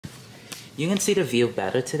You can see the view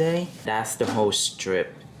better today. That's the whole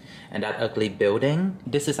strip. And that ugly building,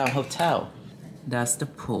 this is our hotel. That's the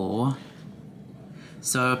pool.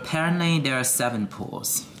 So apparently there are 7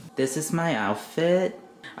 pools. This is my outfit.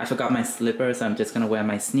 I forgot my slippers, so I'm just gonna wear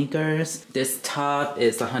my sneakers. This top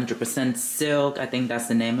is 100% silk. I think that's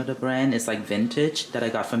the name of the brand. It's like vintage that I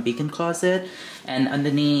got from Beacon Closet. And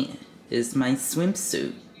underneath is my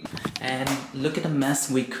swimsuit. And look at the mess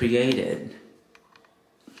we created.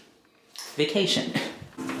 Vacation.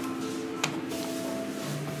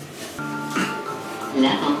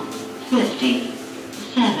 Level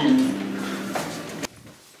 57.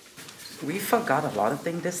 We forgot a lot of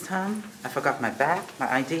things this time. I forgot my bag, my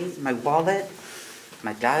ID, my wallet,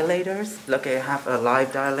 my dilators. Look, I have a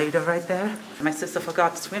live dilator right there. My sister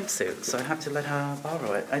forgot swimsuit, so I have to let her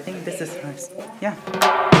borrow it. I think this is hers. Yeah.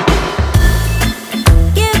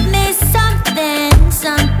 Give me something,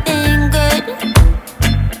 something good.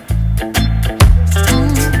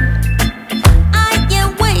 I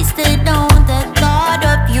get wasted on the thought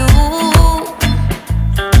of you.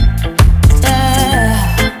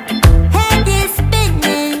 Head is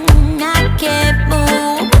spinning, I can't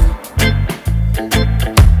move.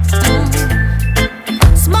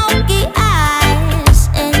 Smoky eyes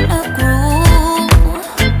in a groove.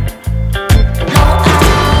 No,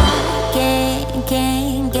 I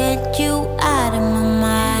can't get you out of my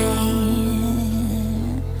mind.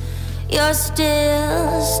 You're still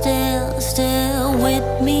with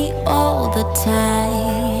me all the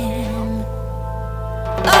time.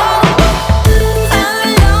 Oh, how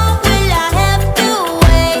long will I have to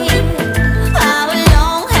wait? How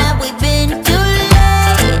long have we been too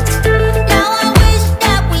late? Now I wish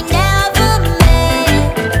that we never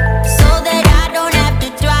met, so that I don't have to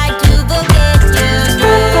try to forget you.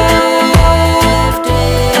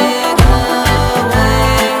 Drifting away,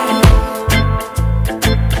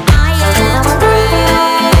 I am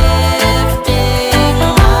drifting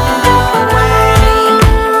away.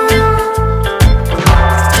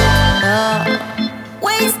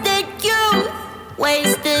 Wasted youth,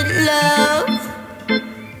 wasted love.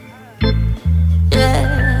 Yeah.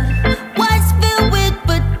 Was filled with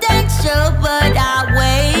potential, but I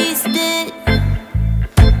wasted.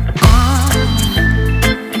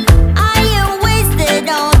 I am wasted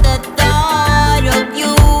on the thought of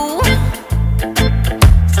you.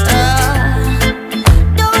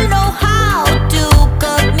 Don't know how to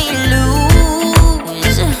cut me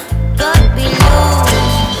loose, cut me loose.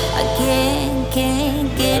 I can't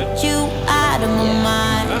get you out of my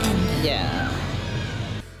mind. Yeah.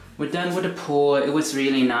 We're done with the pool. It was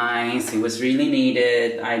really nice. It was really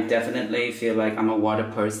needed. I definitely feel like I'm a water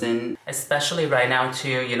person. Especially right now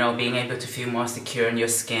too, you know, being able to feel more secure in your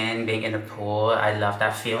skin, being in the pool. I love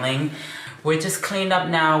that feeling. We're just cleaned up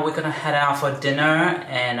now. We're gonna head out for dinner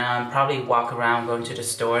and probably walk around, going to the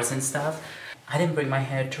stores and stuff. I didn't bring my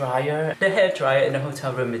hair dryer. The hair dryer in the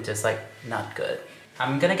hotel room is just like not good.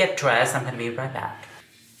 I'm gonna get dressed. I'm gonna be right back.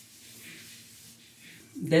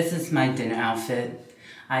 This is my dinner outfit.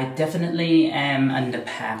 I definitely am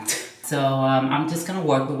underpacked. So I'm just gonna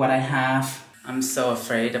work with what I have. I'm so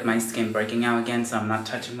afraid of my skin breaking out again, so I'm not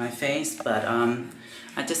touching my face. But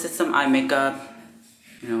I just did some eye makeup.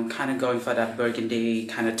 You know, kind of going for that burgundy,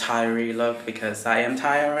 kind of tired look because I am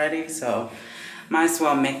tired already. So might as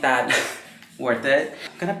well make that worth it.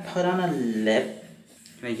 I'm gonna put on a lip.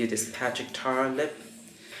 I'm gonna use this Patrick Tar lip.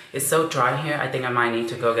 It's so dry here, I think I might need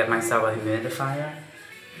to go get myself a humidifier.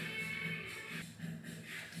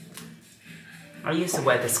 I used to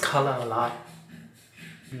wear this color a lot.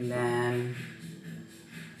 And then...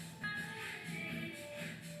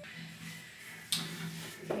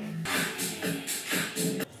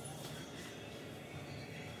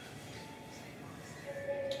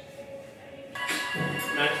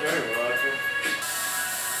 Nice very well, actually.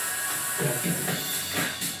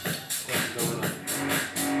 What's going on?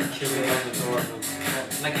 Chilling on the door.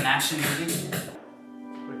 like an action movie.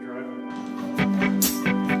 We're driving.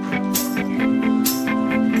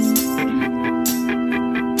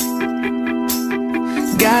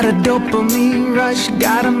 Got a dopamine rush,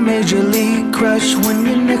 got a major league crush when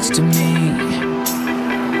you're next to me.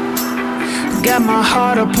 Got my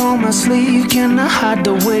heart upon my sleeve, can I hide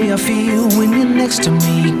the way I feel when you're next to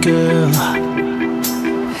me, girl? Got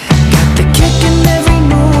the kick in every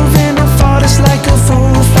move and I fought it's like a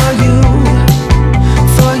fool for you,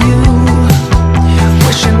 for you.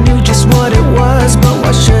 Wish I knew just what it was, but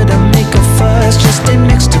why should I make a fuss? Just stay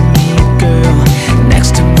next to me, girl,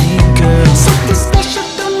 next to me, girl. Something special,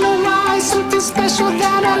 don't know why, something special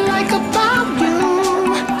that I like about you,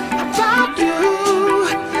 about you.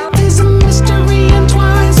 There's a mystery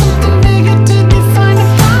entwined, something bigger to define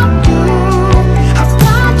about you.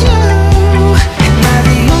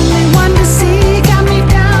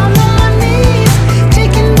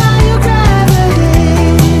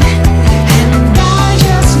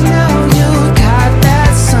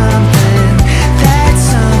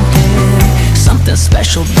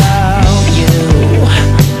 special about you.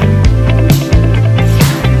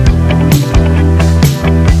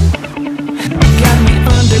 Got me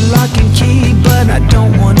under lock and key, but I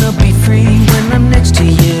don't wanna be free when I'm next to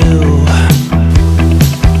you.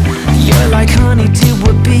 You're like honey to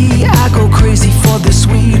a bee. I go crazy for the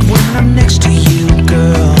sweet when I'm next to you,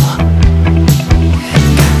 girl.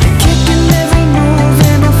 Got the kick in every move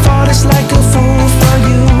and I fall just like a fool for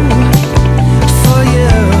you, for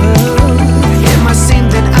you. It might seem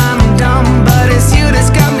that I'm dumb, but it's you that's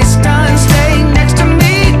got me stunned. Stay next to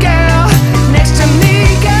me, girl, next to me,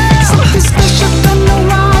 girl. Something special, don't know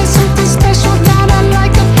why. Something special that I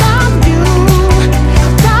like about you,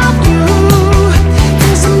 about you.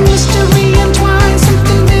 There's a mystery entwined,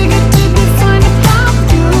 something bigger to define about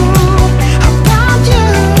you, about you.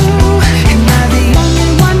 Am I the only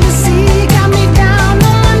one to see? Got me down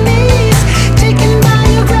on my knees, taken by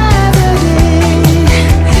your gravity.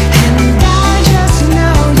 And I just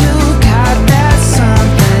know you got that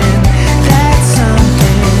something,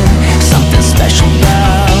 something special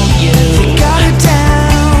about you. You got it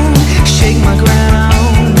down, shake my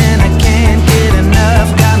ground, and I can't get enough.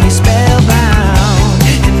 Got me spellbound.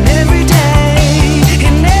 And every day,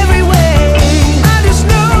 in every way, I just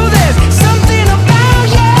know there's something about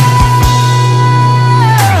you.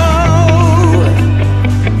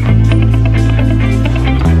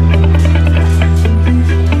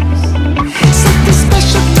 Something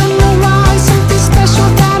special, don't know why. Something special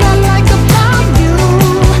that I like about you,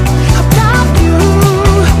 about you.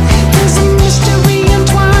 There's a mystery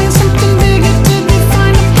entwined, something bigger to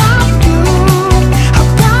define about you,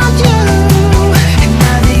 about you. Am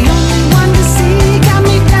I the only one to see? Got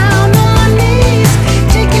me down on my knees,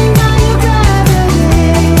 taken by your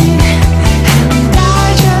gravity. And I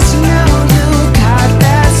just know you got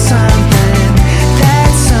that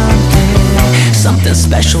something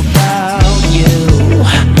special about you.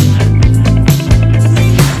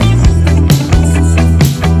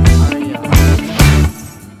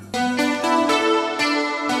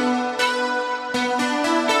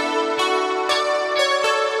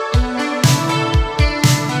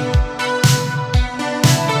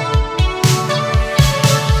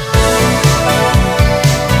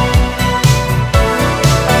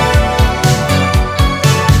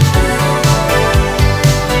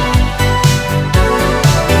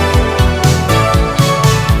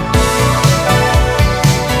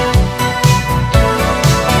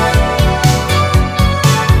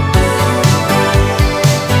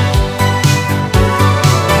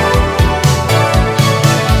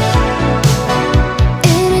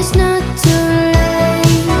 It is not too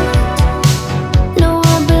late. No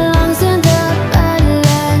one belongs in the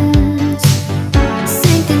badlands,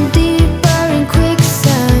 sinking deeper in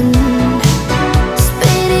quicksand,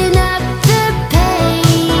 speeding up the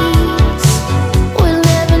pace. We'll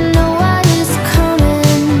never know what is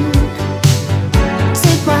coming.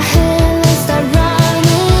 Take my hand, let's start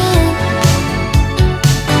running.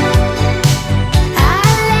 I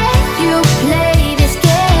let you play this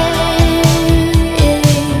game.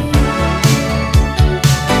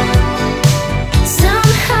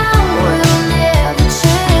 Somehow we'll never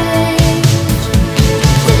change.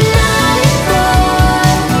 The night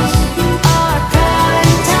boys are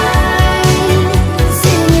prime time.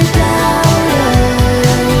 Sing it louder,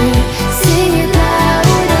 sing it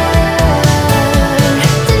louder.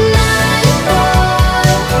 The night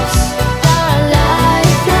boys are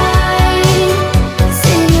lifeline.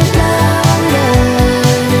 Sing it louder,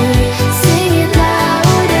 sing it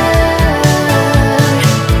louder.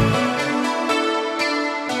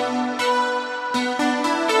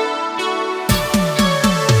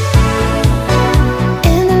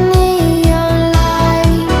 In the neon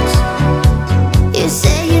lights, you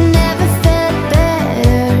say you never felt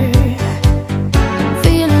better,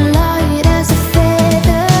 feeling light as a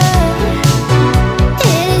feather.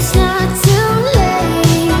 It is not too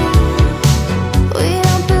late. We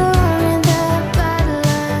don't belong in the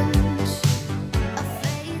badlands. A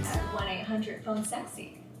fate. 1-800-PHONE-SEXY.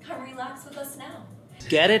 Come relax with us now.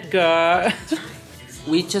 Get it, girl.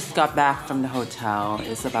 We just got back from the hotel.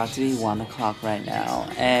 It's about to be 1 o'clock right now,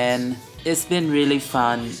 and it's been really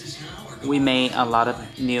fun. We made a lot of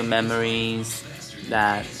new memories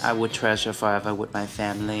that I would treasure forever with my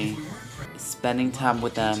family. Spending time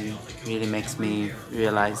with them really makes me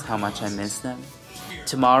realize how much I miss them.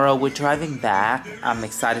 Tomorrow we're driving back. I'm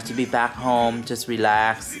excited to be back home, just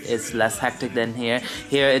relax. It's less hectic than here.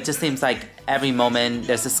 Here it just seems like every moment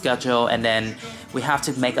there's a schedule, and then we have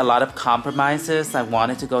to make a lot of compromises. I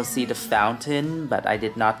wanted to go see the fountain, but I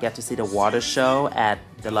did not get to see the water show at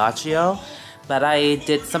Bellagio. But I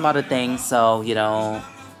did some other things, so you know,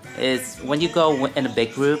 is when you go in a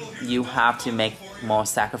big group, you have to make more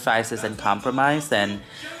sacrifices and compromise, and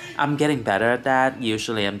I'm getting better at that.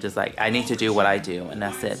 Usually I'm just like, I need to do what I do and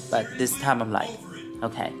that's it. But this time I'm like,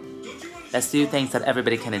 okay, let's do things that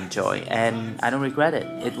everybody can enjoy, and I don't regret it.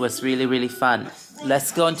 It was really, really fun.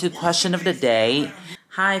 Let's go into question of the day.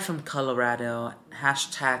 Hi from Colorado,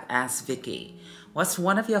 hashtag Ask Vikki. What's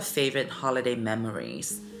one of your favorite holiday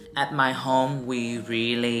memories? At my home, we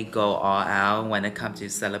really go all out when it comes to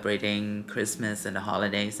celebrating Christmas and the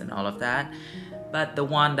holidays and all of that. But the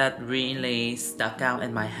one that really stuck out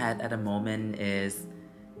in my head at the moment is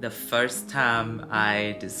the first time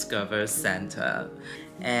I discovered Santa.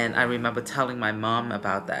 And I remember telling my mom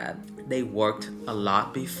about that. They worked a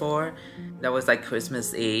lot before. That was like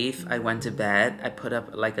Christmas Eve. I went to bed. I put up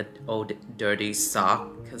like an old dirty sock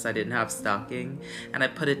because I didn't have stocking. And I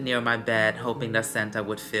put it near my bed hoping that Santa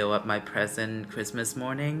would fill up my present Christmas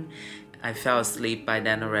morning. I fell asleep by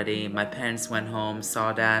then already. My parents went home,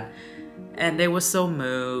 saw that. And they were so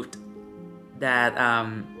moved that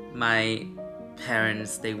my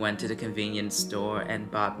parents, they went to the convenience store and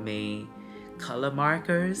bought me color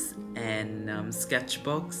markers and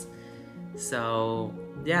sketchbooks. So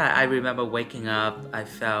yeah, I remember waking up, I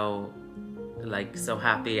felt like so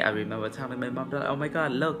happy. I remember telling my mom, oh my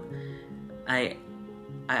god, look, I've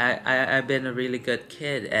been a really good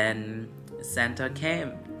kid and Santa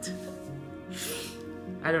came.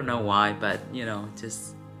 I don't know why, but you know,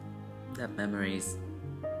 just that memories,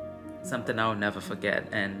 something I'll never forget.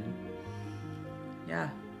 And yeah,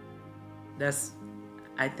 that's,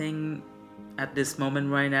 I think at this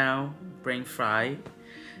moment right now, brain fried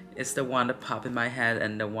is the one that popped in my head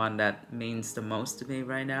and the one that means the most to me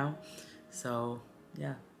right now. So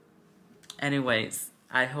yeah, anyways,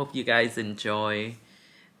 I hope you guys enjoy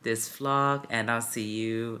this vlog and I'll see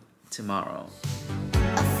you tomorrow.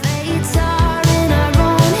 A fate's